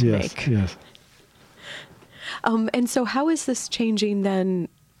comment to make. Yes. And so how is this changing then,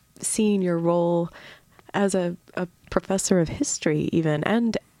 seeing your role as a professor of history even,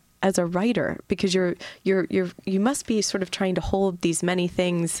 and as a writer? Because you must be sort of trying to hold these many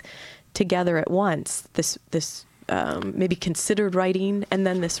things together at once. This maybe considered writing, and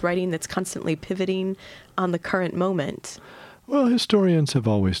then this writing that's constantly pivoting on the current moment. Well, historians have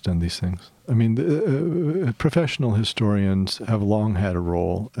always done these things. I mean, professional historians have long had a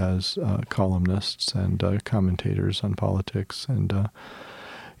role as columnists and commentators on politics, and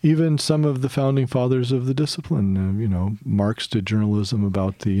even some of the founding fathers of the discipline. Marx did journalism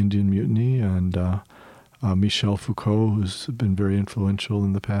about the Indian Mutiny, and Michel Foucault, who's been very influential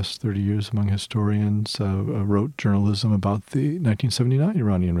in the past 30 years among historians, wrote journalism about the 1979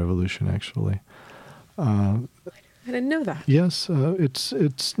 Iranian Revolution, actually. I didn't know that. Yes,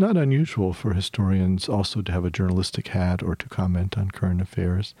 it's not unusual for historians also to have a journalistic hat or to comment on current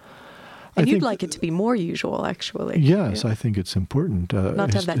affairs. And you'd like it to be more usual, actually. Yes, I think it's important.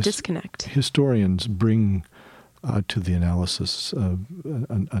 Not to have that disconnect. Historians bring to the analysis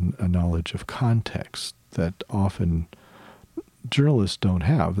a knowledge of context that often journalists don't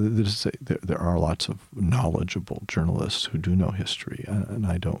have. There are lots of knowledgeable journalists who do know history, and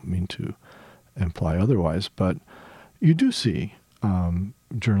I don't mean to imply otherwise, but you do see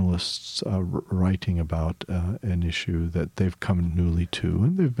journalists writing about an issue that they've come newly to,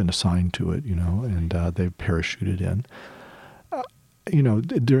 and they've been assigned to it, and they've parachuted in.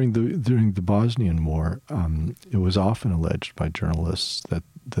 During the Bosnian War, it was often alleged by journalists that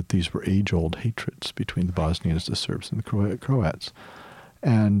these were age-old hatreds between the Bosnians, the Serbs, and the Croats.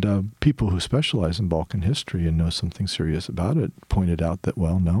 And people who specialize in Balkan history and know something serious about it pointed out that,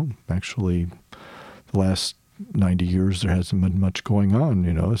 well, no, actually, the last 90 years there hasn't been much going on.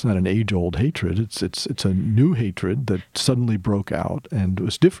 It's not an age-old hatred. It's a new hatred that suddenly broke out and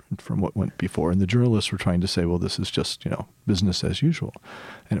was different from what went before. And the journalists were trying to say, well, this is just business as usual,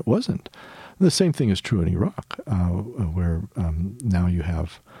 and it wasn't. And the same thing is true in Iraq, where now you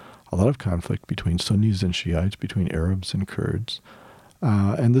have a lot of conflict between Sunnis and Shiites, between Arabs and Kurds.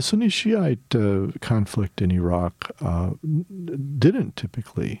 And the Sunni-Shiite conflict in Iraq didn't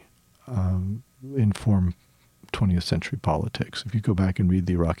typically inform 20th century politics. If you go back and read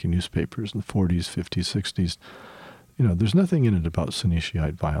the Iraqi newspapers in the 40s, 50s, 60s, there's nothing in it about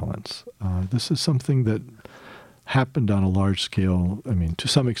Sunni-Shiite violence. This is something that happened on a large scale. I mean, to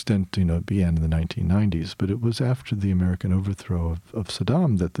some extent, it began in the 1990s, but it was after the American overthrow of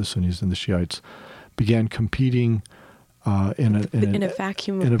Saddam that the Sunnis and the Shiites began competing in a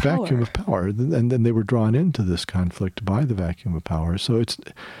vacuum of power, and then they were drawn into this conflict by the vacuum of power. So it's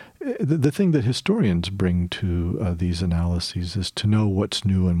the thing that historians bring to these analyses is to know what's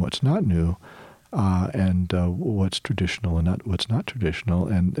new and what's not new, and what's traditional and what's not traditional.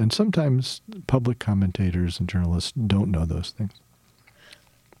 And sometimes public commentators and journalists don't know those things.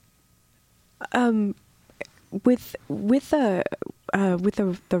 With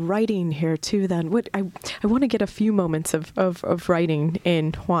the writing here too, then I want to get a few moments of writing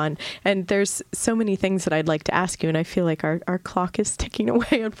in, Juan, and there's so many things that I'd like to ask you, and I feel like our clock is ticking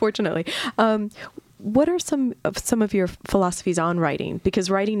away, unfortunately. What are some of your philosophies on writing? Because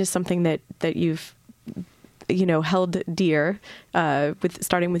writing is something that you've held dear,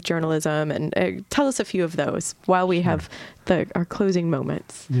 starting with journalism, and tell us a few of those while we have our closing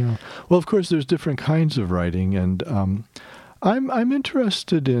moments. Yeah. Well, of course, there's different kinds of writing, and I'm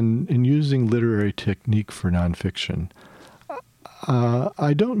interested in using literary technique for nonfiction.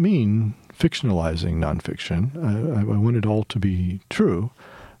 I don't mean fictionalizing nonfiction. I want it all to be true,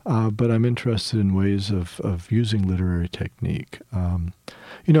 but I'm interested in ways of using literary technique.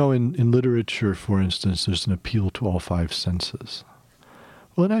 In literature, for instance, there's an appeal to all five senses.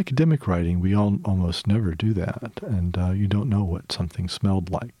 Well, in academic writing, we almost never do that, and you don't know what something smelled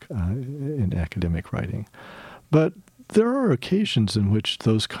like in academic writing. But there are occasions in which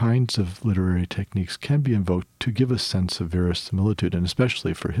those kinds of literary techniques can be invoked to give a sense of verisimilitude, and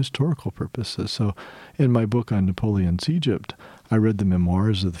especially for historical purposes. So in my book on Napoleon's Egypt, I read the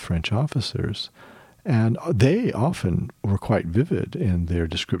memoirs of the French officers, and they often were quite vivid in their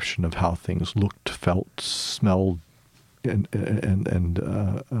description of how things looked, felt, smelled, and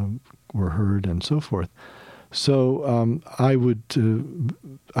were heard, and so forth. So I would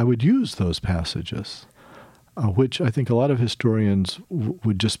use those passages, which I think a lot of historians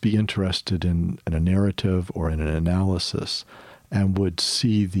would just be interested in a narrative or in an analysis, and would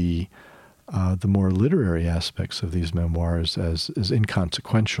see the more literary aspects of these memoirs as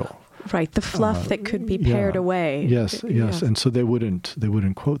inconsequential. Right, the fluff that could be pared away. Yes, and so they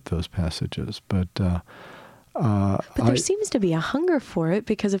wouldn't quote those passages, but there seems to be a hunger for it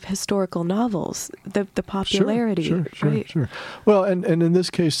because of historical novels, the popularity. Sure. Well, and in this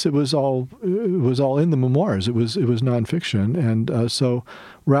case, it was all in the memoirs. It was nonfiction, and so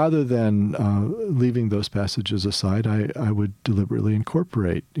rather than leaving those passages aside, I would deliberately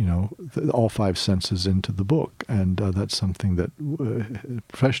incorporate, all five senses into the book, and that's something that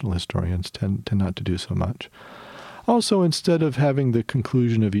professional historians tend not to do so much. Also, instead of having the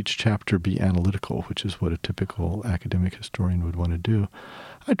conclusion of each chapter be analytical, which is what a typical academic historian would want to do,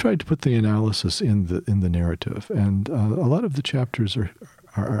 I tried to put the analysis in the narrative, and a lot of the chapters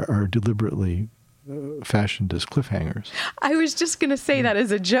are deliberately fashioned as cliffhangers. I was just going to say that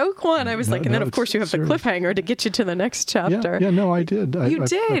as a joke one. I was and then of course you have the cliffhanger to get you to the next chapter. Yeah, no, I did. You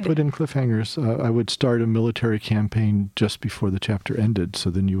did? I put in cliffhangers. I would start a military campaign just before the chapter ended, so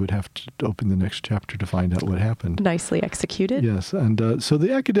then you would have to open the next chapter to find out what happened. Nicely executed. Yes, and so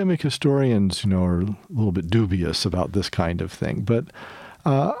the academic historians, are a little bit dubious about this kind of thing, but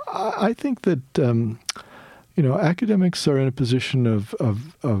I think that academics are in a position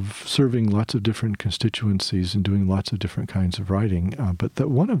of serving lots of different constituencies and doing lots of different kinds of writing, but that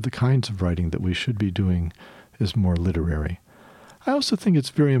one of the kinds of writing that we should be doing is more literary. I also think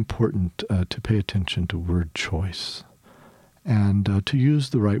it's very important to pay attention to word choice and to use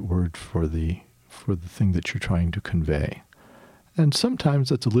the right word for the thing that you're trying to convey. And sometimes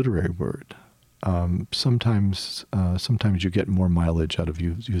that's a literary word. Sometimes you get more mileage out of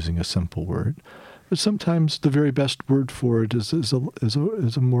using a simple word. But sometimes the very best word for it is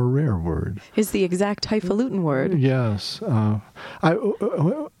a more rare word. Is the exact highfalutin word. Yes. One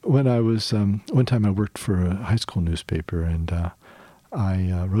time I worked for a high school newspaper, and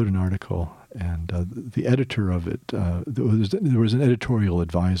I wrote an article, and the editor of it, there was an editorial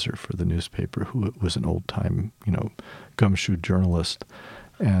advisor for the newspaper who was an old-time, gumshoe journalist,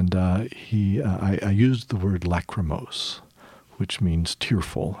 and I used the word lachrymose, which means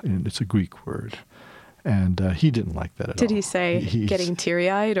tearful, and it's a Greek word. And he didn't like that at all. Did he say getting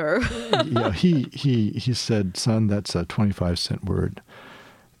teary-eyed or? Yeah, he said, "Son, that's a 25-cent word.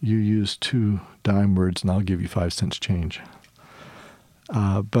 You use 2 dime words, and I'll give you 5 cents change."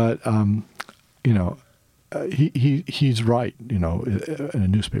 But he's right. In a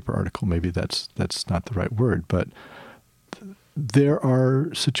newspaper article, maybe that's not the right word, but there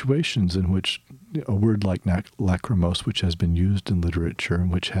are situations in which a word like lachrymose, which has been used in literature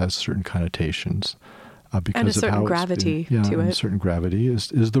and which has certain connotations, because and a certain of how gravity to it. A certain gravity is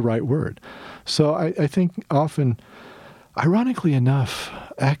the right word. So I think often, ironically enough,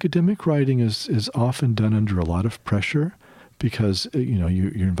 academic writing is often done under a lot of pressure because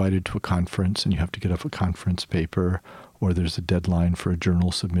you're invited to a conference and you have to get up a conference paper, or there's a deadline for a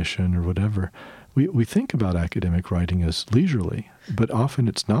journal submission or whatever. We think about academic writing as leisurely, but often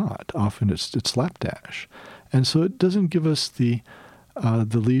it's not. Often it's slapdash, and so it doesn't give us the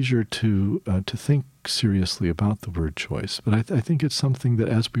leisure to think seriously about the word choice. But I think it's something that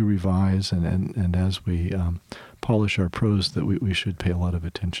as we revise and as we polish our prose, that we should pay a lot of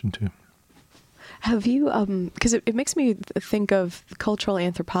attention to. Have you, because it makes me think of cultural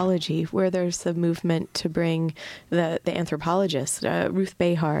anthropology, where there's a movement to bring the anthropologist. Ruth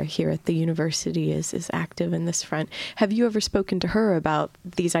Behar here at the university is active in this front. Have you ever spoken to her about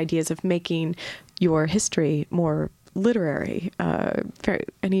these ideas of making your history more literary?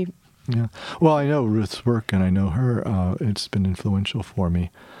 Yeah. Well, I know Ruth's work, and I know her. It's been influential for me.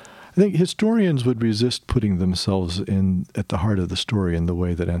 I think historians would resist putting themselves at the heart of the story in the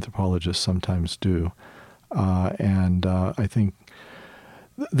way that anthropologists sometimes do. And I think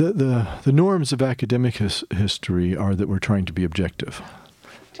the norms of academic history are that we're trying to be objective.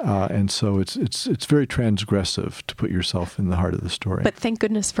 And so it's very transgressive to put yourself in the heart of the story. But thank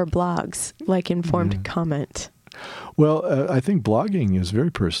goodness for blogs like Informed Comment. Well, I think blogging is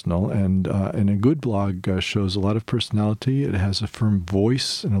very personal, and a good blog shows a lot of personality. It has a firm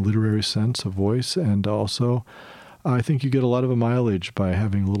voice, in a literary sense, a voice, and also I think you get a lot of a mileage by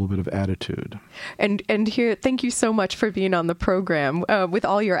having a little bit of attitude. And here, thank you so much for being on the program with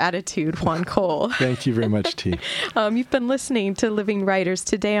all your attitude, Juan Cole. Thank you very much, T. You've been listening to Living Writers.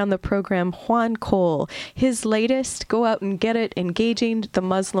 Today on the program, Juan Cole. His latest, go out and get it, Engaging the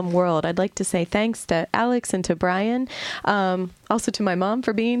Muslim World. I'd like to say thanks to Alex and to Brian, also to my mom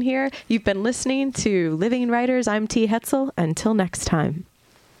for being here. You've been listening to Living Writers. I'm T. Hetzel. Until next time.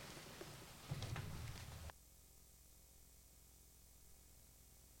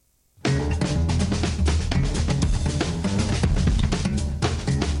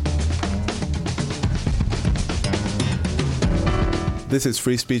 This is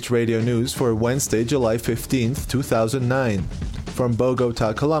Free Speech Radio News for Wednesday, July 15th, 2009. From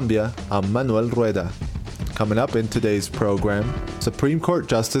Bogota, Colombia, I'm Manuel Rueda. Coming up in today's program, Supreme Court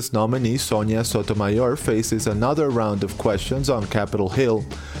Justice nominee Sonia Sotomayor faces another round of questions on Capitol Hill,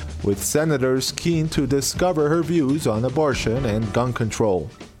 with senators keen to discover her views on abortion and gun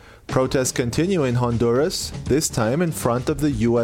control. Protests continue in Honduras, this time in front of the U.S.